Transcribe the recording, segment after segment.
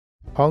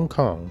Hong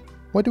Kong.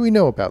 What do we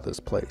know about this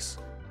place?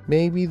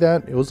 Maybe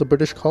that it was a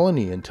British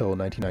colony until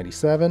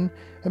 1997,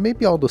 and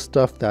maybe all the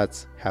stuff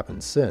that's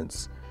happened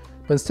since.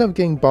 But instead of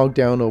getting bogged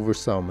down over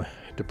some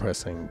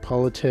depressing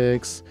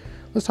politics,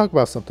 let's talk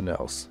about something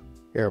else.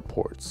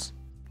 Airports.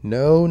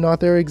 No,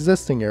 not their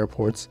existing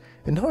airports,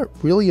 and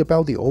not really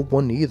about the old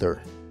one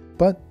either.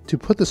 But to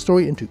put the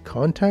story into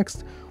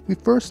context, we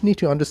first need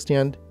to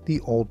understand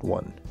the old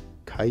one,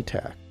 Kai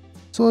Tak.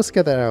 So let's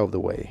get that out of the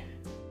way.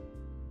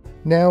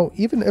 Now,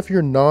 even if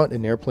you're not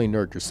an airplane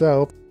nerd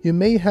yourself, you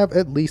may have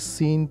at least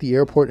seen the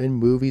airport in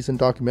movies and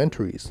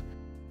documentaries.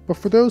 But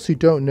for those who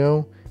don't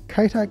know,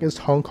 Kai Tak is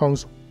Hong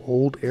Kong's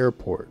old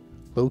airport,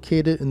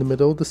 located in the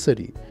middle of the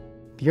city.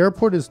 The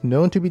airport is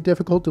known to be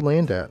difficult to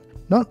land at,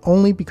 not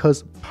only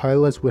because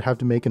pilots would have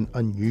to make an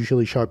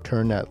unusually sharp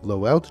turn at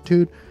low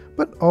altitude,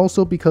 but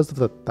also because of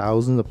the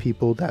thousands of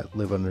people that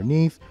live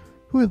underneath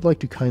who would like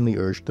to kindly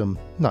urge them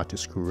not to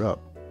screw up.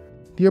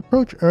 The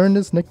approach earned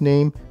its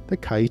nickname the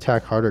Kai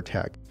Tak Heart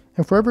Attack,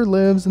 and forever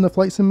lives in the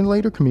flight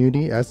simulator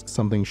community as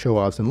something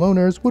show-offs and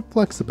loners would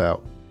flex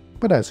about.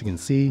 But as you can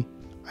see,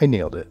 I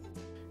nailed it.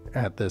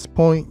 At this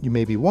point, you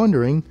may be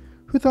wondering,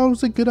 who thought it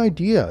was a good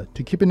idea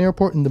to keep an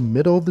airport in the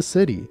middle of the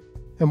city?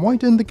 And why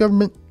didn't the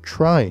government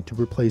try to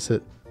replace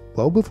it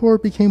well before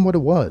it became what it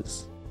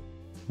was?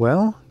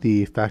 Well,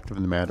 the fact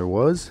of the matter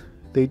was,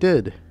 they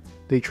did.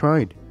 They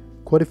tried.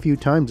 Quite a few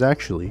times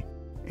actually.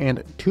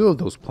 And 2 of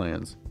those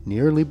plans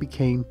nearly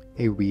became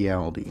a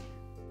reality.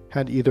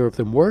 Had either of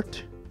them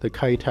worked, the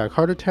Kai Tak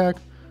Heart Attack,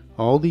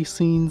 all these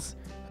scenes,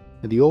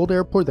 and the old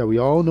airport that we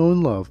all know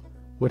and love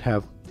would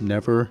have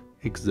never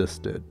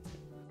existed.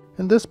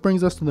 And this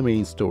brings us to the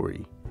main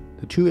story.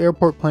 The 2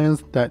 airport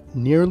plans that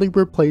nearly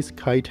replaced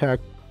Kai Tak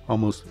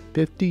almost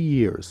 50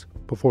 years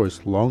before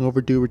its long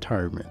overdue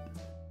retirement.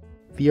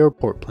 The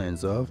airport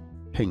plans of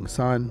Ping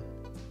Shan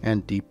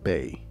and Deep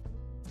Bay.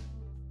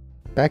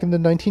 Back in the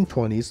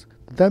 1920s,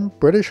 the then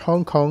British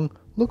Hong Kong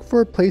looked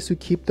for a place to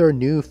keep their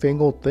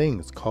newfangled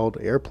things called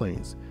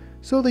airplanes,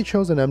 so they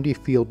chose an empty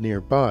field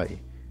nearby,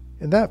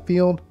 and that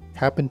field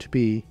happened to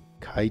be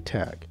Kai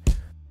Tak.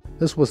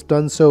 This was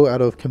done so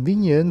out of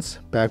convenience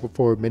back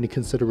before many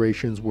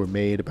considerations were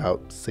made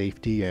about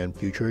safety and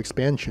future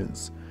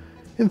expansions.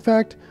 In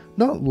fact,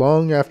 not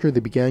long after they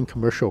began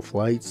commercial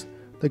flights,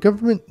 the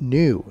government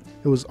knew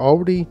it was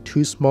already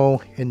too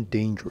small and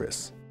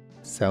dangerous.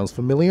 Sounds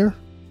familiar?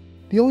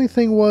 The only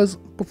thing was,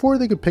 before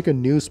they could pick a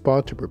new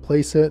spot to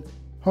replace it,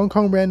 Hong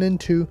Kong ran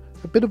into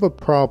a bit of a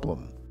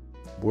problem.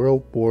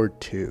 World War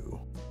II.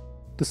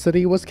 The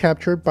city was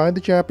captured by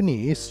the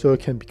Japanese so it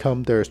can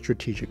become their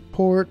strategic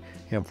port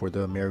and for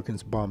the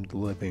Americans bombed the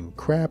living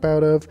crap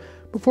out of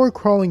before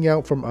crawling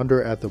out from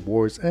under at the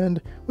war's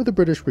end with the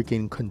British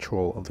regaining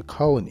control of the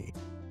colony.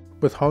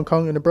 With Hong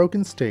Kong in a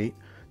broken state,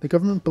 the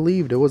government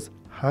believed it was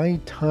high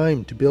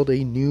time to build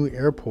a new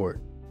airport.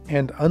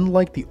 And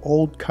unlike the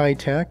old Kai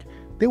Tak,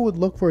 they would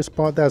look for a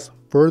spot that's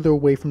further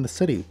away from the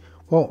city,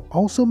 while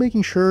also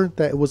making sure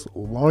that it was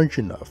large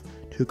enough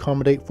to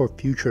accommodate for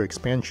future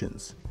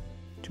expansions.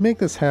 To make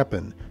this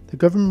happen, the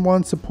government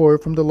wanted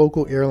support from the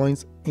local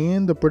airlines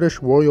and the British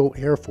Royal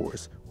Air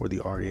Force, or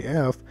the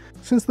RAF,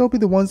 since they'll be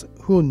the ones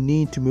who will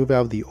need to move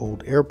out of the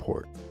old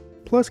airport.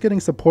 Plus, getting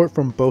support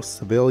from both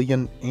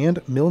civilian and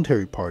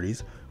military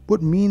parties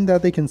would mean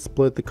that they can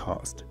split the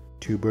cost.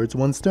 2 birds,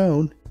 1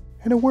 stone,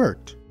 and it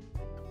worked.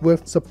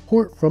 With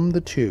support from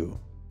the 2,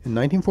 in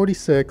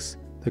 1946,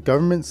 the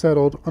government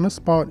settled on a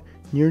spot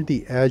near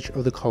the edge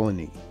of the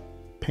colony,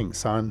 Ping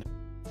Shan.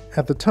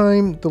 At the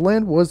time, the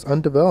land was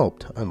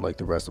undeveloped, unlike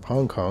the rest of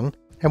Hong Kong,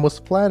 and was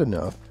flat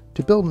enough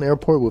to build an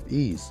airport with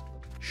ease.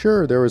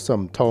 Sure, there were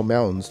some tall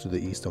mountains to the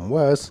east and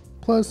west,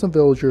 plus some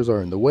villagers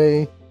are in the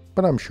way,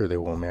 but I'm sure they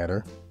won't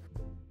matter.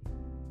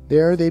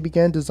 There, they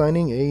began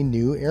designing a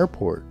new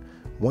airport,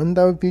 one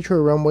that would feature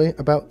a runway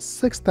about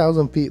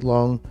 6,000 feet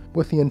long,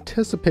 with the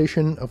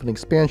anticipation of an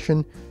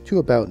expansion to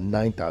about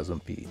 9,000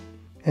 feet.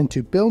 And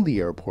to build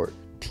the airport,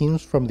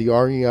 teams from the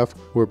RAF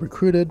were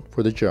recruited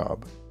for the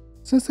job.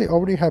 Since they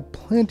already had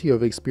plenty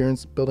of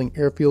experience building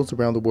airfields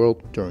around the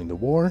world during the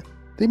war,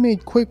 they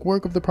made quick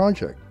work of the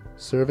project,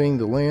 surveying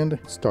the land,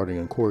 starting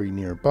a quarry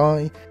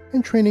nearby,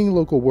 and training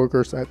local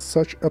workers at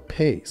such a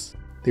pace.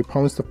 They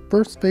promised the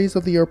first phase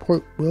of the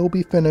airport will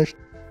be finished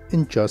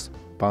in just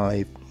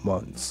 5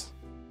 months.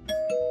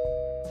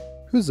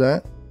 Who's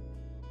that?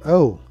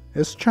 Oh,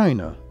 it's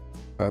China.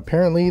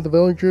 Apparently, the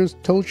villagers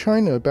told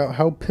China about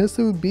how pissed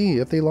they would be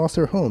if they lost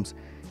their homes,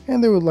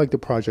 and they would like the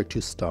project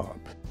to stop.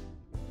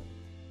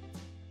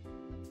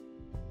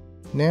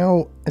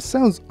 Now, it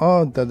sounds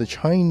odd that the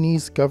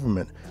Chinese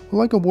government would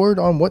like a word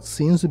on what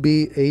seems to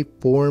be a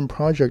foreign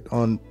project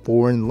on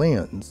foreign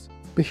lands.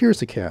 But here's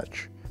the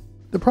catch.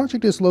 The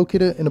project is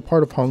located in a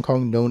part of Hong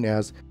Kong known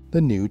as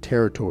the New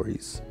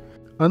Territories.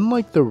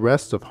 Unlike the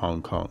rest of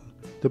Hong Kong,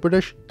 the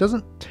British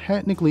doesn't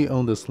technically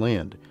own this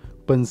land,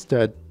 but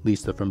instead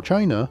leased it from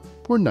China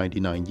for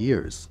 99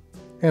 years.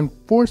 And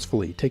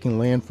forcefully taking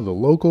land from the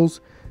locals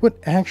would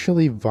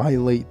actually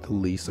violate the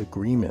lease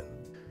agreement.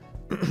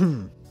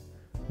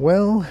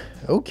 Well,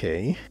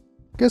 okay.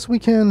 Guess we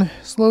can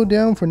slow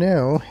down for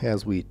now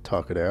as we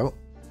talk it out,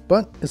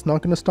 but it's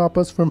not going to stop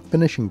us from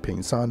finishing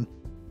Pingsan.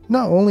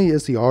 Not only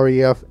is the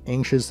RAF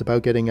anxious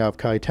about getting out of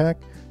Kai-Tak,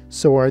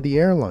 so are the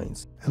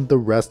airlines and the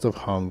rest of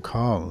Hong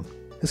Kong.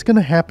 It's going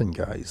to happen,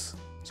 guys.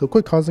 So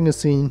quit causing a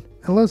scene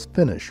and let's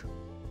finish.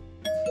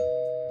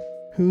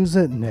 Who's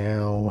it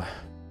now?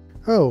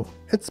 Oh,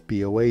 it's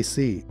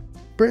BOAC,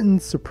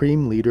 Britain's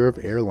supreme leader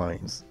of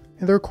airlines.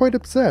 And they're quite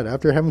upset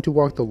after having to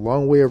walk the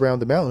long way around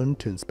the mountain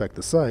to inspect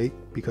the site,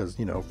 because,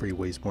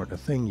 freeways weren't a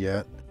thing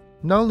yet.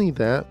 Not only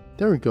that,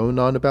 they were going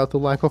on about the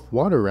lack of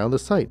water around the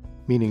site,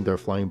 meaning their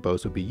flying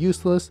boats would be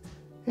useless,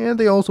 and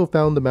they also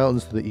found the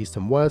mountains to the east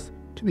and west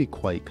to be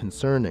quite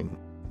concerning.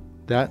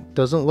 That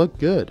doesn't look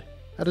good,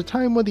 at a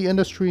time when the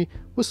industry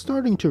was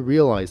starting to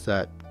realize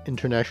that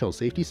international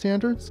safety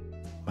standards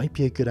might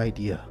be a good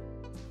idea.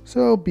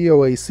 So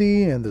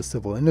BOAC and the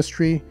civil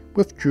industry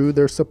withdrew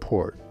their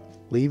support,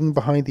 leaving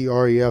behind the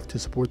RAF to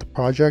support the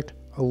project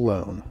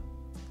alone,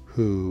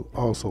 who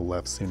also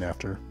left soon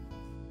after.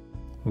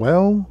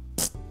 Well,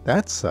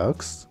 that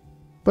sucks.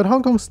 But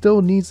Hong Kong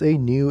still needs a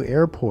new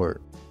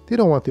airport. They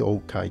don't want the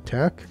old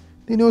Kai-Tak.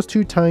 They know it's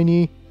too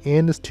tiny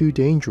and it's too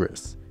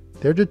dangerous.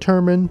 They're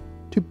determined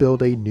to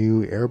build a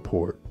new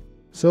airport.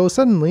 So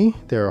suddenly,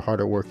 they're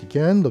hard at work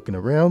again, looking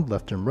around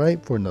left and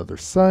right for another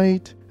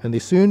site, and they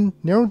soon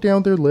narrowed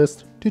down their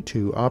list to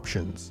two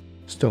options: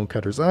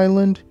 Stonecutters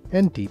Island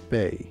and Deep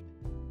Bay.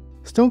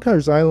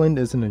 Stonecutters Island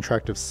is an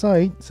attractive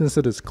site since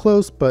it is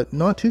close but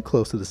not too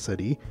close to the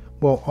city,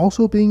 while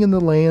also being in the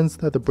lands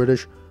that the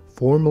British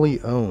formerly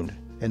owned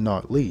and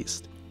not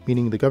leased,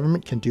 meaning the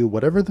government can do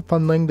whatever the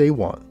funneling they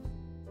want.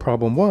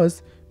 Problem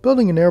was,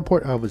 building an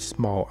airport out of a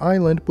small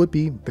island would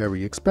be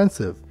very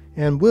expensive,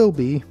 and will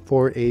be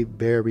for a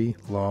very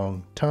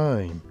long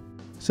time.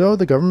 So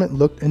the government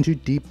looked into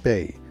Deep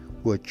Bay,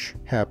 which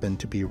happened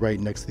to be right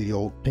next to the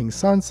old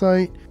Pingsan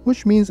site,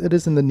 which means it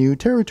is in the new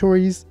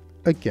territories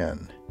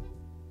again.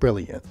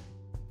 Brilliant.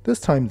 This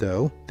time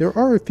though, there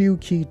are a few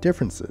key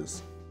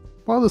differences.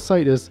 While the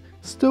site is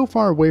still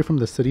far away from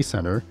the city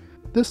center,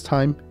 this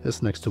time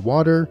it's next to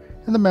water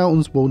and the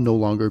mountains will no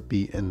longer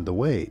be in the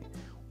way.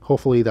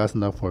 Hopefully that's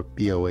enough for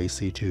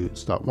BOAC to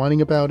stop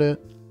whining about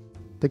it.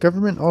 The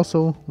government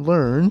also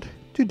learned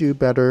to do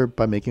better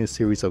by making a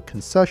series of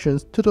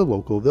concessions to the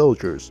local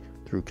villagers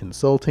through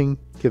consulting,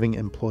 giving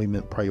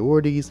employment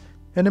priorities,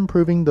 and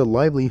improving the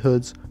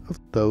livelihoods of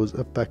those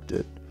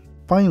affected.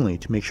 Finally,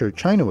 to make sure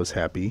China was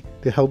happy,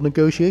 they held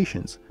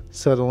negotiations,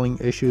 settling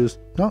issues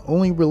not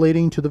only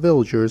relating to the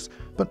villagers,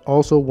 but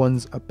also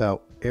ones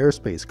about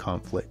airspace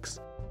conflicts.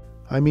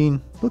 I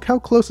mean, look how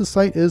close the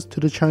site is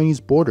to the Chinese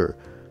border.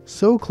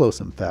 So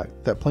close in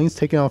fact, that planes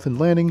taking off and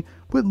landing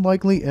would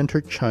likely enter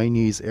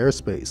Chinese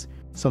airspace,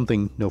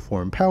 something no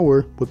foreign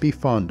power would be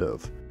fond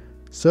of.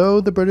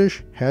 So the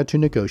British had to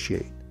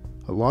negotiate.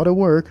 A lot of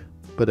work,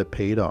 but it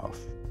paid off.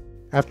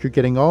 After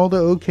getting all the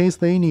okays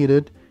they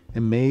needed,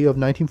 in May of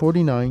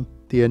 1949,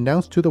 they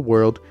announced to the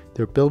world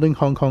they're building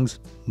Hong Kong's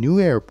new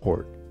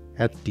airport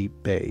at Deep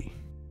Bay.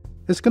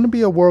 It's going to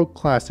be a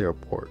world-class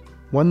airport,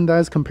 one that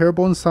is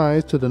comparable in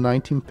size to the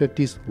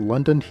 1950s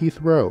London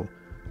Heathrow,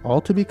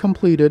 all to be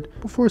completed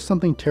before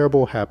something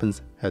terrible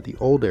happens at the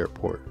old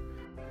airport.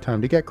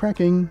 Time to get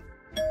cracking.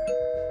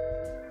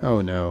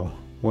 Oh no,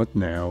 what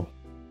now?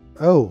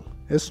 Oh,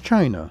 it's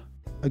China,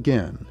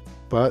 again,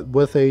 but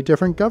with a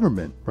different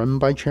government, run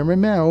by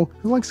Chairman Mao,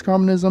 who likes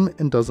communism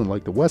and doesn't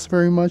like the West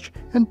very much,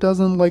 and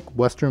doesn't like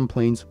Western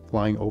planes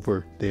flying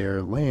over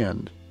their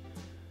land.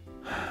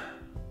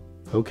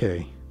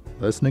 Okay,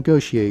 let's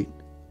negotiate,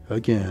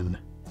 again.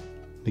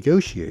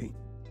 Negotiate?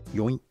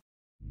 Yoink.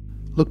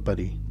 Look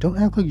buddy,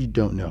 don't act like you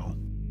don't know.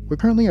 We're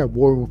currently at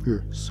war with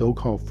your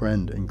so-called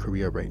friend in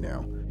Korea right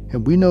now,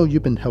 and we know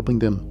you've been helping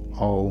them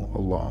all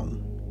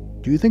along.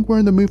 Do you think we're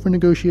in the mood for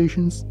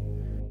negotiations?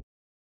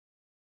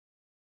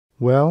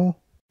 Well,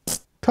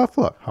 tough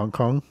luck, Hong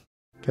Kong.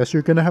 Guess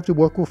you're gonna have to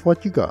work with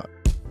what you got.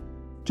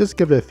 Just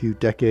give it a few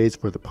decades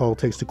for the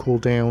politics to cool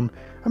down.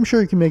 I'm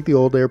sure you can make the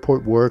old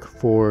airport work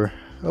for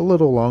a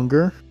little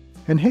longer.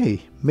 And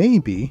hey,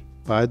 maybe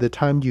by the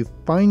time you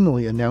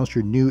finally announce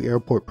your new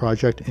airport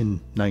project in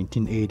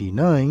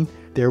 1989,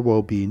 there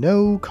will be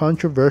no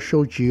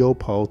controversial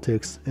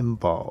geopolitics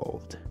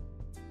involved.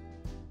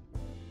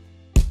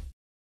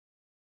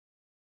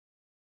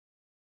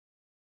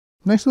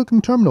 Nice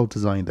looking terminal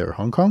design there,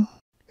 Hong Kong.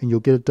 And you'll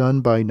get it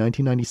done by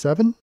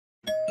 1997?